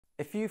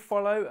If you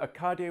follow a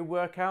cardio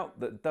workout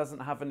that doesn't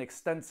have an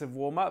extensive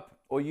warm-up,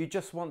 or you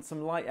just want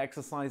some light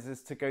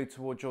exercises to go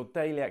towards your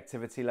daily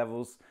activity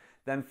levels,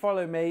 then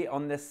follow me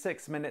on this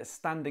 6-minute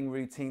standing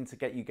routine to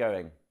get you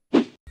going.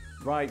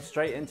 Right,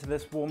 straight into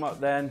this warm-up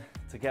then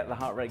to get the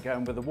heart rate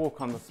going with a walk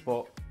on the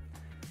spot.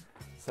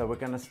 So we're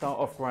going to start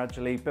off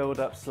gradually, build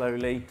up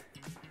slowly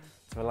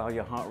to allow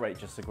your heart rate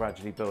just to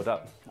gradually build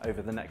up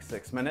over the next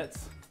 6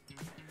 minutes.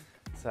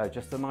 So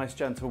just a nice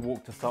gentle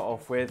walk to start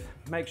off with.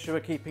 Make sure we're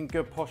keeping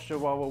good posture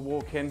while we're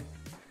walking.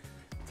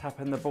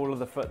 Tapping the ball of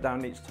the foot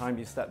down each time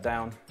you step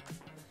down.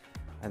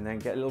 And then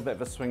get a little bit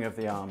of a swing of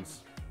the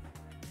arms.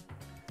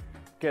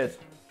 Good.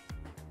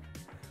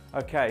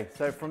 Okay,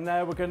 so from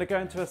there we're going to go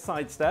into a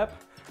side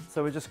step.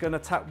 So we're just going to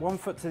tap one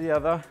foot to the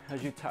other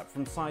as you tap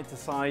from side to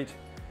side.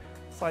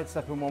 Side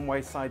step in one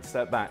way, side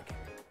step back.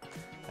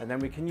 And then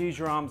we can use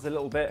your arms a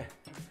little bit.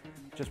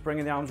 Just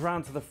bringing the arms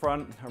round to the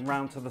front and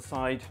round to the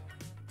side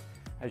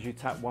as you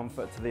tap one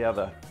foot to the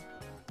other.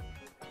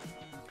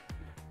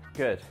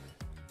 Good.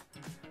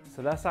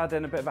 So let's add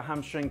in a bit of a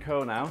hamstring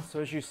curl now. So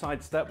as you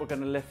side step, we're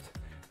going to lift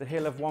the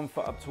heel of one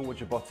foot up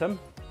towards your bottom.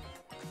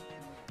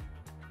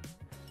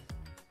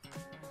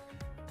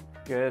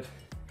 Good.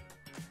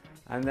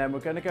 And then we're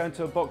going to go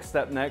into a box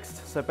step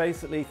next. So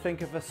basically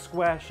think of a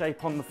square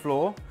shape on the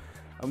floor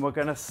and we're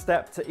going to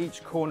step to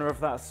each corner of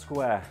that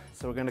square.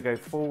 So we're going to go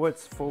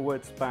forwards,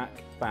 forwards,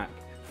 back, back,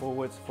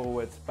 forwards,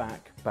 forwards,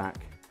 back, back.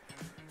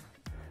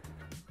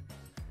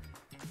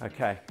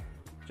 Okay,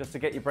 just to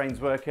get your brains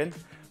working,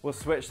 we'll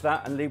switch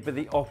that and lead with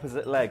the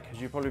opposite leg,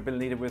 because you've probably been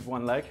leading with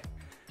one leg.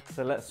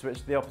 So let's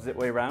switch the opposite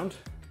way around.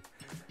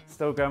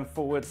 Still going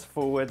forwards,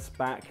 forwards,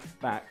 back,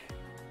 back.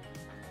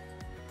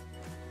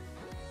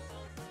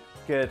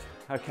 Good.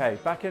 Okay,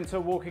 back into a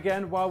walk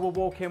again. While we're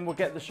walking, we'll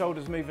get the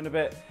shoulders moving a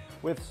bit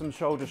with some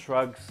shoulder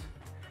shrugs.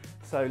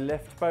 So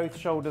lift both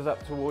shoulders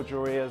up towards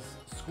your ears,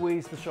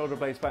 squeeze the shoulder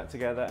blades back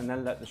together, and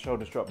then let the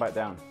shoulders drop back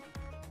down.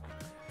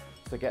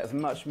 So get as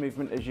much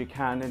movement as you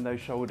can in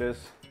those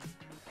shoulders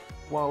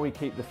while we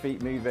keep the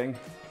feet moving.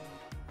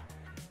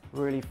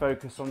 Really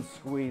focus on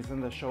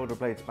squeezing the shoulder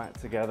blades back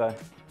together.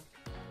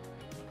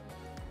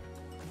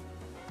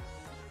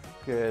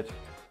 Good.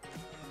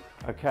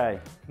 Okay,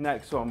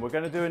 next one. We're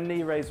going to do a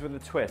knee raise with a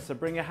twist. So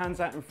bring your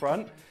hands out in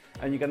front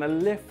and you're going to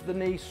lift the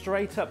knee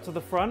straight up to the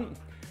front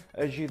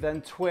as you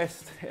then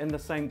twist in the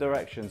same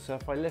direction. So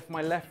if I lift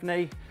my left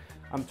knee,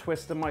 I'm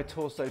twisting my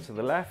torso to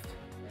the left.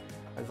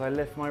 As I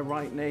lift my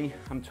right knee,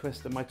 I'm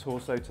twisting my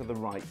torso to the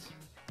right.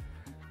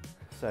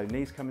 So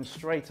knees coming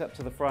straight up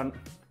to the front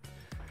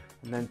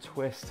and then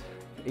twist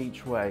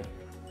each way.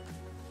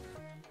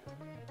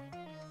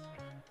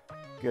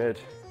 Good.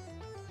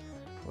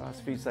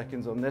 Last few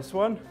seconds on this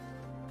one.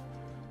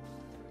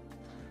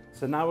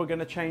 So now we're going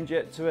to change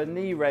it to a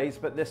knee raise,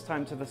 but this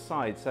time to the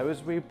side. So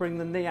as we bring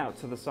the knee out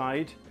to the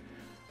side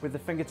with the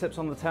fingertips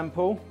on the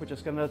temple, we're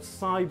just going to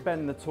side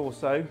bend the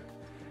torso.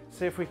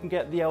 See if we can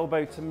get the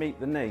elbow to meet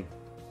the knee.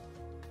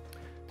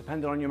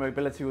 Depending on your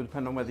mobility will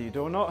depend on whether you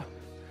do or not.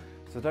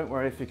 So don't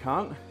worry if you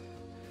can't.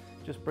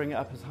 Just bring it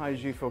up as high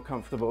as you feel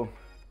comfortable.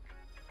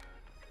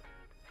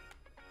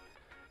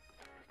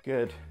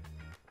 Good.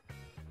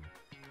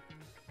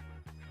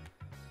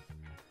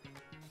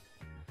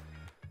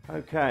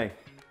 Okay.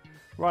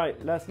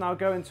 Right, let's now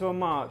go into a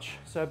march.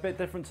 So a bit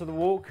different to the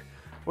walk.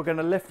 We're going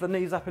to lift the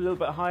knees up a little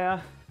bit higher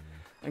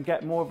and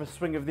get more of a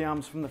swing of the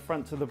arms from the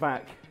front to the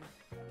back.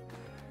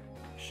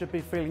 Should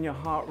be feeling your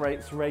heart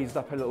rates raised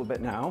up a little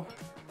bit now.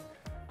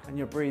 And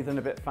you're breathing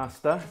a bit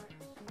faster.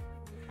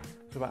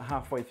 It's about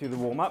halfway through the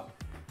warm-up.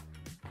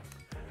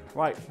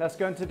 Right, let's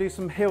go into do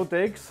some heel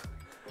digs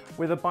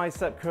with a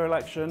bicep curl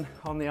action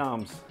on the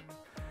arms.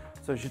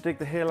 So as you dig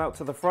the heel out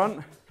to the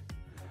front,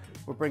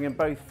 we're bringing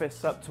both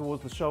fists up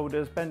towards the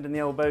shoulders, bending the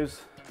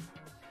elbows.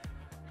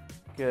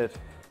 Good.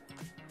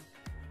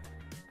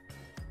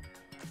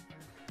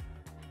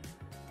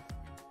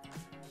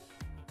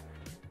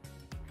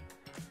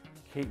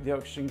 Keep the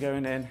oxygen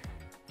going in.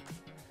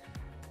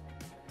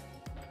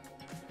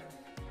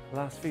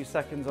 Last few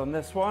seconds on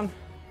this one.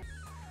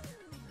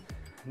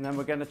 And then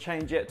we're going to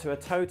change it to a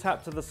toe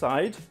tap to the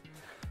side.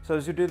 So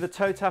as you do the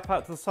toe tap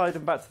out to the side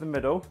and back to the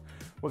middle,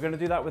 we're going to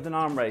do that with an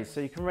arm raise. So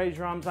you can raise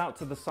your arms out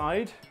to the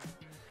side.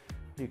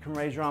 You can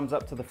raise your arms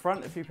up to the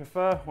front if you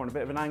prefer, or on a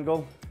bit of an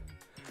angle.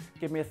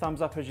 Give me a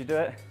thumbs up as you do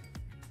it.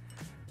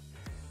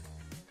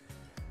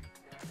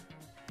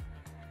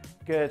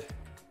 Good.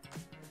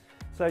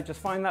 So just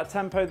find that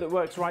tempo that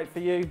works right for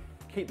you.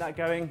 Keep that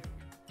going.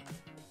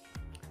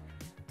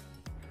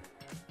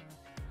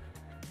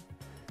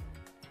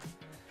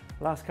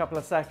 Last couple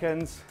of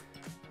seconds.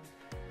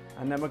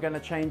 And then we're going to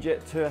change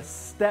it to a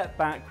step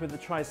back with the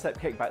tricep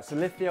kickback. So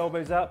lift the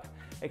elbows up,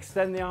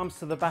 extend the arms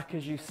to the back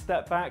as you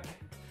step back,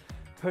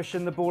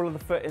 pushing the ball of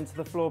the foot into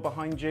the floor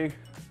behind you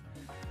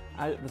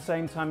at the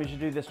same time as you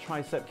do this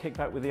tricep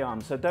kickback with the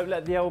arms. So don't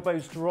let the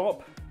elbows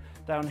drop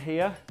down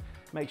here.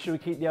 Make sure we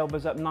keep the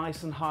elbows up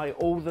nice and high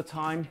all the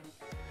time.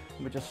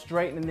 And we're just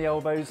straightening the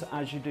elbows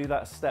as you do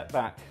that step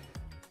back.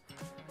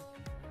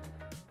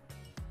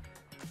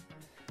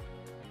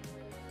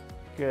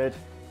 Good.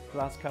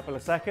 Last couple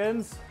of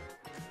seconds.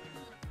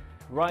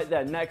 Right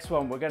there, next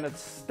one, we're gonna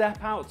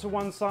step out to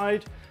one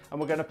side and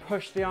we're gonna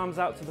push the arms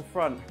out to the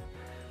front.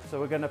 So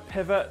we're gonna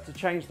pivot to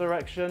change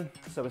direction.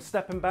 So we're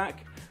stepping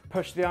back,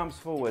 push the arms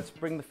forwards,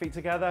 bring the feet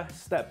together,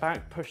 step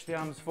back, push the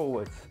arms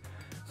forwards.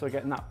 So we're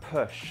getting that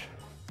push.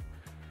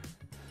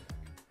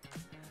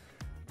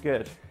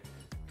 Good.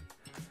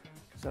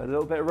 So a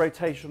little bit of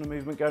rotational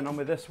movement going on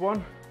with this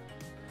one.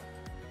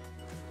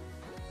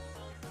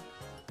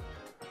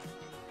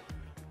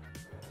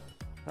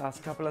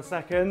 Last couple of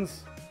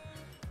seconds.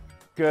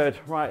 Good,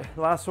 right,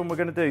 last one we're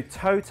gonna do,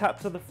 toe tap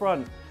to the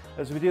front.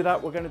 As we do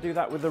that, we're gonna do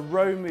that with a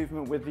row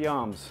movement with the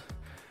arms.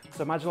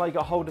 So imagine like you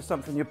got hold of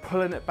something, you're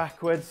pulling it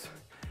backwards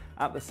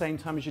at the same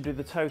time as you do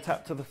the toe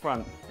tap to the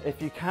front.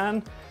 If you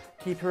can,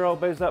 keep your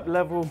elbows up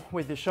level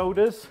with your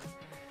shoulders.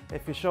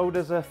 If your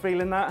shoulders are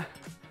feeling that,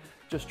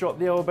 just drop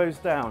the elbows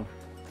down.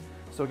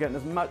 So we're getting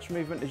as much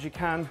movement as you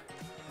can,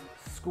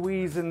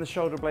 squeezing the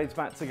shoulder blades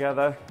back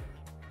together.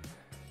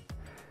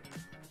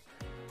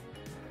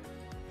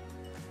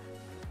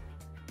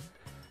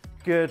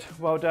 Good,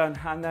 well done.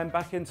 And then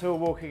back into a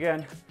walk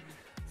again.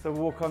 So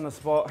walk on the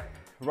spot.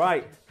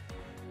 Right,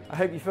 I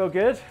hope you feel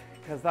good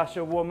because that's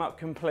your warm-up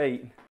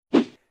complete.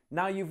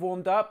 Now you've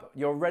warmed up,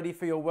 you're ready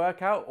for your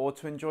workout or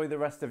to enjoy the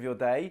rest of your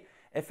day.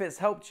 If it's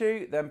helped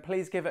you, then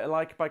please give it a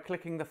like by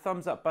clicking the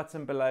thumbs up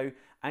button below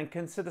and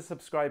consider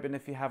subscribing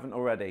if you haven't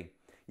already.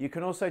 You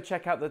can also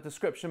check out the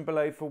description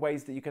below for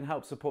ways that you can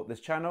help support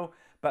this channel.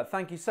 But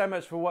thank you so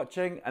much for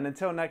watching, and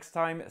until next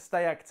time,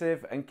 stay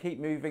active and keep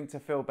moving to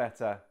feel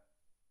better.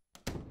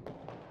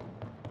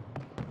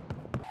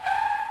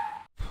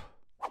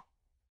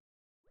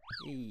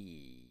 E